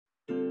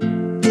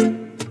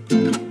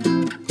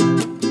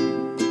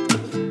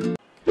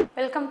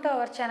Welcome to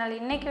our channel.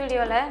 இன்னைக்கு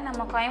வீடியோவில்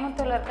நம்ம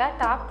கோயம்புத்தூரில் இருக்க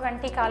டாப்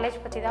 20 காலேஜ்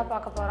பற்றி தான்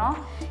பார்க்க போகிறோம்.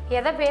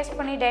 எதை பேஸ்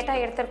பண்ணி டேட்டா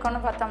எடுத்திருக்கோன்னு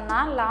பார்த்தோம்னா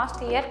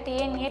last year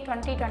TNEA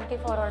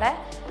 2024ஓட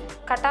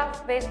cut off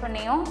base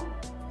பண்ணியும்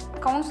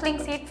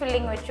கவுன்சிலிங் சீட்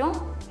ஃபில்லிங் வச்சும்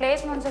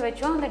பிளேஸ்மெண்ட்ஸை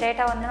வச்சும் இந்த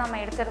டேட்டா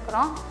நம்ம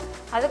எடுத்துருக்குறோம்.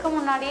 அதுக்கு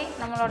முன்னாடி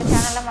நம்மளோட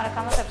சேனலை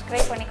மறக்காமல்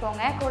சப்ஸ்கிரைப்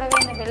பண்ணிக்கோங்க. கூடவே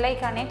இந்த பெல்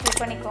ஐக்கானே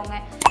கிளிக் பண்ணிக்கோங்க.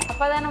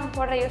 அப்போ தான் நம்ம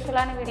போடுற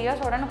யூஸ்ஃபுல்லான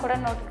வீடியோஸ்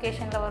உடனுக்குடன்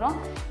நோட்டிஃபிகேஷனில் வரும்.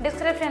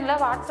 டிஸ்கிரிப்ஷனில்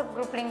வாட்ஸ்அப்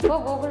குரூப்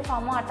லிங்க்கும் கூகுள்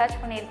ஃபார்மும் அட்டாச்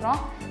பண்ணியிருக்கிறோம்.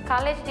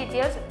 காலேஜ்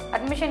டீட்டெயில்ஸ்,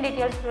 அட்மிஷன்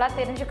டீட்டெயில்ஸ் ஃபுல்லாக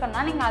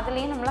தெரிஞ்சுக்கணுன்னா நீங்கள்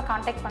அதுலேயும் நம்மளை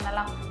காண்டாக்ட்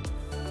பண்ணலாம்.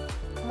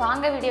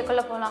 வாங்க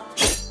வீடியோக்குள்ளே போகலாம்.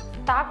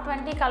 டாப்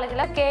 20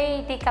 காலேஜில்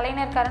KIT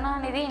Kalaignar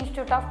Karunanidhi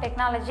institute of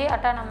technology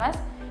autonomous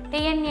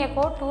TNEA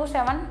code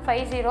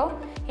 2750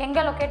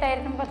 எங்கே லொக்கேட்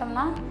ஆகிருக்குன்னு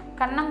பார்த்தோம்னா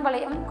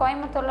கண்ணம்பாளையம்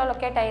கோயம்புத்தூரில்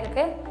லொக்கேட்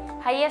ஆகிருக்கு.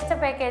 ஹையஸ்ட்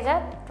பேக்கேஜாக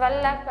 12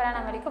 lakh per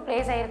annum வரைக்கும்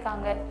ப்ளேஸ்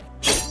ஆகியிருக்காங்க.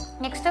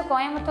 Next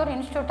Coimbatore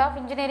institute of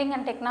engineering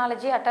and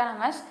technology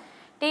autonomous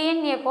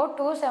TNEA code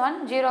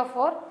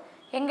 2704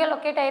 எங்கே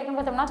லொக்கேட் ஆகிருக்குன்னு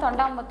பார்த்தோம்னா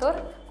தொண்டாமுத்தூர்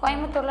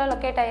கோயம்புத்தூரில்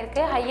லொக்கேட்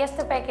ஆகிருக்கு.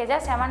 ஹையஸ்ட்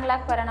பேக்கேஜாக 7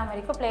 lakh per annum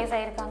வரைக்கும் ப்ளேஸ்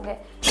ஆகியிருக்காங்க.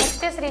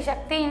 Next Sri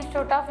Sakthi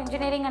institute of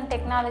engineering and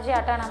technology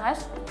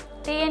autonomous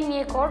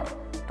TNEA code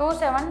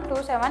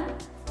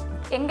 2727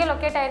 எங்கே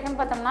locate ஆகிருக்குன்னு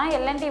பார்த்தோம்னா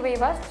LNT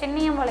பைபாஸ்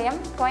சின்னியம்பாளையம்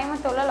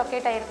கோயம்புத்தூரில்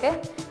லொக்கேட் ஆகிருக்கு.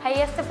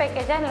 ஹையஸ்ட்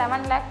பேக்கேஜாக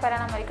 11 lakh per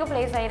annum வரைக்கும்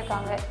ப்ளேஸ்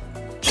ஆகியிருக்காங்க.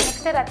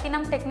 நெக்ஸ்ட்டு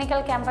ரத்தினம்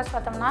டெக்னிக்கல் கேம்பஸ்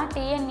பார்த்தோம்னா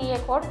TNEA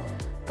கோட்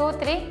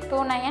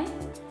 2329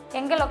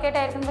 எங்கே லொக்கேட்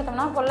ஆகிருக்குன்னு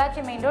பார்த்தோம்னா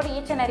பொள்ளாச்சி மெயின் ரோடு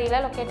ஈச்சனரியில்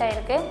லொக்கேட்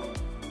ஆகிருக்கு.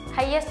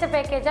 ஹையஸ்ட்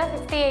பேக்கேஜாக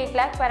 58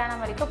 lakh per annum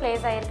வரைக்கும்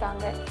ப்ளேஸ்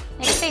ஆகியிருக்காங்க.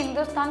 Next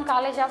Hindustan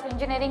college of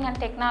engineering and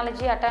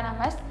technology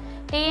autonomous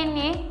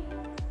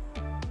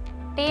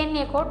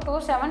TNEA code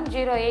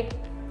 2708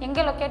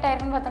 எங்கே லொக்கேட்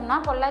ஆகிருக்குன்னு பார்த்தோம்னா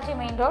பொள்ளாச்சி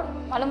மெயின் ரோடு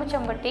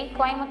மலுமிச்சம்பட்டி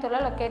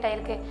கோயம்புத்தூரில் லொக்கேட்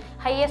ஆகிருக்கு.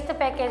 Highest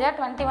பேக்கேஜாக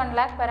 21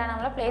 lakh per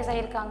annum place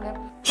ஆகியிருக்காங்க.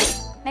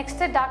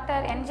 Next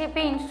doctor NGP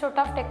institute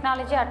of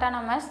technology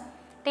autonomous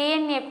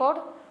TNEA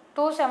code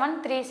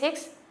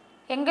 2736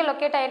 எங்கே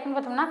locate ஆகிருக்குன்னு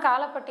பார்த்தோம்னா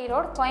Kalapatti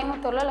road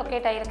கோயம்புத்தூரில்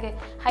லொக்கேட் ஆகிருக்கு.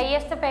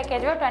 Highest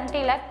பேக்கேஜாக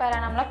 20 lakh per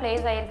annum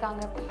place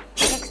ஆகியிருக்காங்க.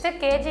 Next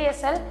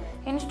KGSL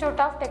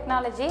institute of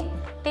technology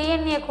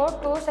TNEA code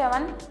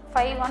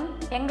 2751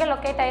 எங்கே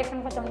locate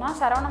ஆகிருக்குன்னு பார்த்தோம்னா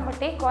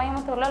சரவணம்பட்டி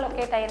கோயம்புத்தூரில்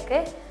லொக்கேட் ஆகிருக்கு.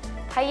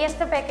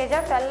 ஹையஸ்ட்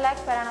பேக்கேஜாக 12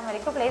 lakh per annum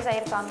வரைக்கும் ப்ளேஸ்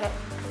ஆகியிருக்காங்க.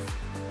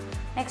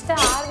 Next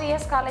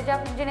RVS college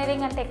of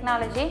engineering and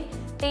technology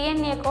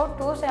TNEA code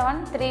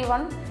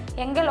 2731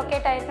 எங்கே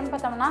லொக்கேட் ஆகிருக்குன்னு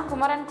பார்த்தோம்னா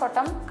குமரன்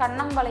கோட்டம்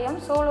கண்ணம்பாளையம்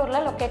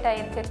சூலூரில் லொக்கேட்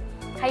ஆகிருக்கு.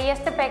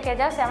 ஹையஸ்ட்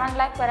பேக்கேஜாக 7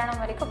 lakh per annum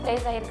வரைக்கும்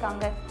ப்ளேஸ்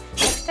ஆகியிருக்காங்க.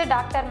 Next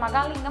doctor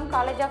Mahalingam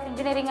college of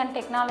engineering and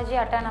technology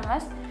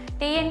autonomous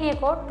TNEA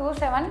code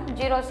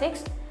 2706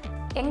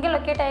 எங்கே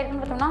locate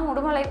ஆகிருக்குன்னு பார்த்தோம்னா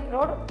Udumalai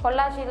road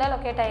பொள்ளாச்சியில்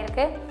லொக்கேட்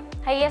ஆகிருக்கு.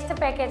 Highest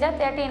பேக்கேஜாக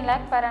 13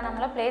 lakh per annum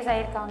place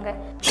ஆகியிருக்காங்க.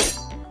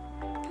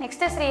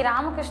 Next Sri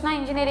Ramakrishna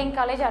engineering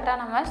college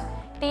autonomous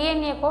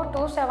TNEA code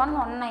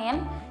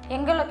 2719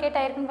 எங்கே லொக்கேட்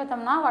ஆகிருக்குன்னு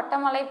பார்த்தோம்னா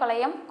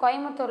வட்டமலைப்பாளையம்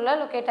கோயம்புத்தூரில்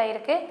லொக்கேட்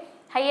ஆகிருக்கு.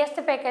 Highest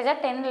பேக்கேஜாக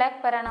 10 lakh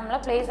per annum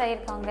place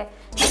ஆகியிருக்காங்க.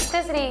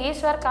 Next Sri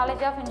Ishwar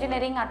college of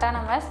engineering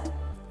autonomous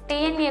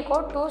TNEA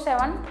code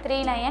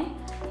 2739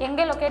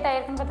 எங்கே லொக்கேட்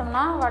ஆகிருக்குன்னு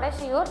பார்த்தோம்னா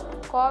வடசியூர்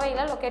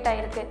கோவையில் லொக்கேட்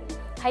ஆகிருக்கு.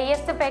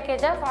 Highest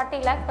பேக்கேஜாக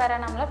 40 lakh per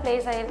annum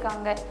place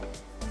ஆகியிருக்காங்க.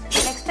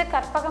 Next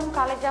Karpagam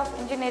college of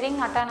engineering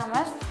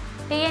autonomous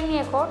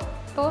TNEA code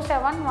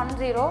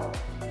 2710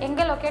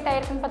 எங்கே லொக்கேட்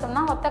ஆகிருக்குன்னு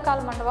பார்த்தோம்னா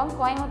ஒத்தக்கால் மண்டபம்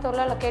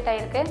கோயம்புத்தூரில் லொக்கேட்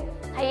ஆகிருக்கு.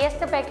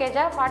 Highest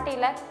பேக்கேஜாக 40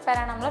 lakh per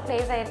annum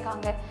place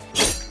ஆகியிருக்காங்க.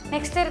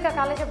 நெக்ஸ்ட் இருக்க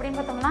காலேஜ் அப்படின்னு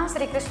பார்த்தோம்னா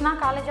Sri Krishna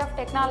college of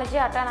technology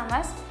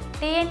autonomous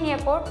TNEA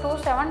code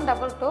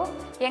 2722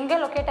 எங்கே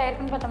லொக்கேட்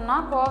ஆகிருக்குன்னு பார்த்தோம்னா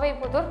கோவை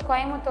புதூர்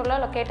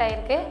கோயம்புத்தூரில் லொக்கேட்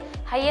ஆகிருக்கு.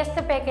 Highest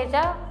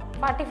பேக்கேஜாக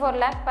 44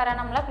 lakh per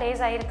annum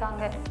place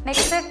ஆகியிருக்காங்க.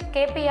 Next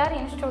KPR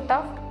institute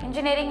of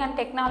engineering and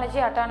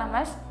technology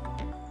autonomous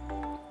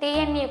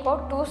TNEA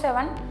code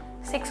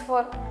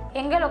 2764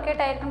 எங்கே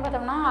லொக்கேட் ஆகிருக்குன்னு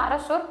பார்த்தோம்னா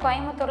அரசூர்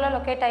கோயம்புத்தூரில்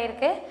லொக்கேட்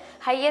ஆகிருக்கு.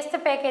 Highest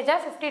பேக்கேஜாக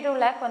 52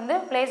 lakh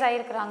place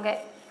ஆகியிருக்கிறாங்க.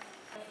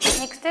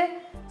 Next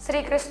Sri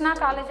Krishna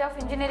college of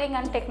engineering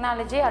and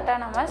technology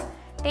autonomous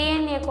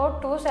TNEA code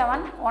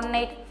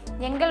 2718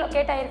 எங்கே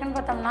locate ஆகிருக்குன்னு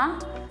பார்த்தோம்னா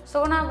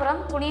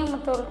சோனாபுரம்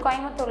புனியமுத்தூர்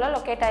கோயம்புத்தூரில்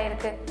locate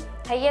ஆகிருக்கு.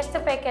 Highest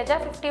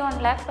பேக்கேஜாக 51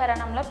 lakh per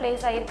annum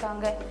place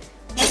ஆகியிருக்காங்க.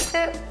 Next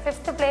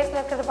 5th பிளேஸில்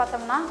இருக்கிறது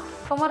பார்த்தோம்னா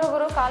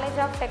Kumaraguru college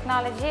of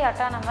technology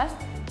autonomous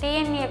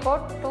TNEA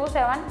code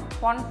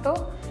 2712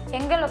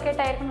 எங்கே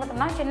லொக்கேட் ஆகிருக்குன்னு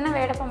பார்த்தோம்னா சின்ன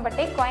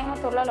வேடப்பம்பட்டி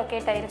கோயம்புத்தூரில்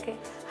லொக்கேட் ஆகிருக்கு.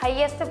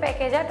 ஹையஸ்ட்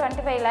பேக்கேஜாக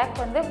 25 lakh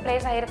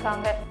ப்ளேஸ்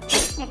ஆகியிருக்காங்க.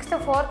 நெக்ஸ்ட்டு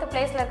 4th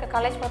பிளேஸில் இருக்க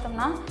காலேஜ்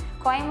பார்த்தோம்னா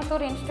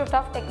Coimbatore institute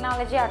of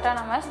technology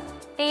autonomous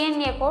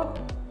TNEA code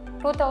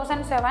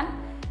 2007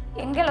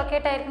 எங்கே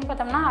லொக்கேட் ஆகிருக்குன்னு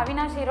பார்த்தோம்னா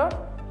அவினாசி ரோட்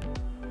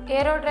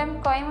ஏரோட்ரம்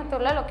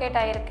கோயம்புத்தூரில் லொக்கேட்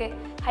ஆகிருக்கு.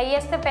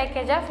 ஹையஸ்ட்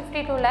பேக்கேஜாக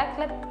 52 lakh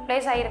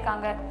ப்ளேஸ்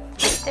ஆகியிருக்காங்க.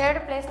 3rd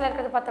பிளேஸில்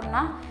இருக்கிறது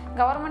பார்த்தோம்னா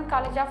government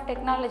college of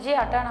technology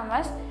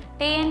autonomous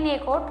TNEA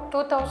code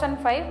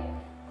 2005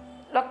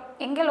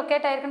 எங்கே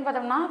லொக்கேட் ஆகிருக்குன்னு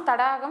பார்த்தோம்னா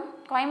தடாகம்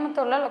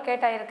கோயம்புத்தூரில்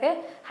லொக்கேட் ஆகிருக்கு.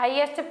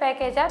 Highest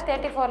பேக்கேஜாக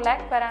 34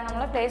 lakh per annum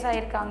place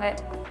ஆகியிருக்காங்க.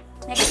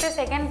 நெக்ஸ்ட்டு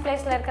செகண்ட்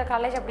பிளேஸில் இருக்க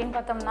காலேஜ் அப்படின்னு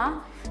பார்த்தோம்னா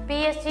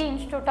PSG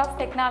institute of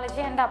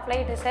technology and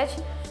applied research,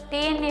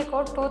 TNEA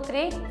code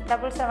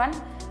 2377,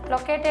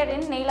 located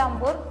in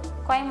Neelambur,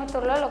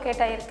 கோயம்புத்தூரில்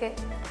லொக்கேட் ஆகிருக்கு.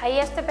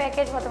 ஹையஸ்ட்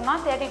பேக்கேஜ் பார்த்தோம்னா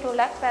 32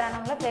 lakh per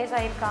annumல பிளேஸ்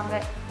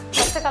ஆகியிருக்காங்க.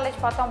 ஃபஸ்ட்டு காலேஜ்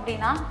பார்த்தோம்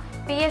அப்படின்னா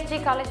PSG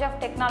college of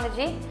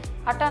technology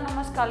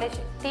autonomous college,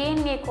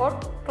 TNEA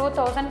code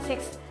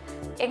 2006,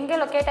 எங்கே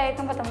லொக்கேட்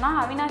ஆகிருக்குன்னு பார்த்தோம்னா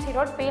அவினாசி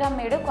ரோட்,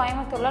 பீலமேடு,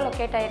 கோயம்புத்தூரில்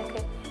லொக்கேட்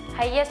ஆகிருக்கு.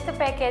 ஹையஸ்ட்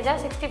பேக்கேஜாக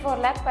 64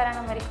 lakh per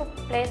annum வரைக்கும்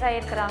பிளேஸ்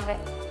ஆகியிருக்கிறாங்க.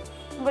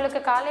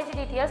 உங்களுக்கு காலேஜ்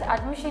டீட்டெயில்ஸ்,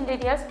 அட்மிஷன்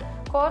டீட்டெயில்ஸ்,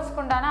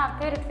 கோர்ஸ்க்கு உண்டான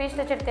அக்யூரேட் ஃபீஸ்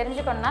ஸ்ட்ரக்சர்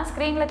தெரிஞ்சுக்கணுன்னா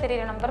ஸ்க்ரீனில்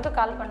தெரியிற நம்பருக்கு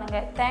கால்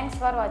பண்ணுங்கள். தேங்க்ஸ்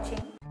ஃபார்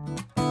வாட்சிங்.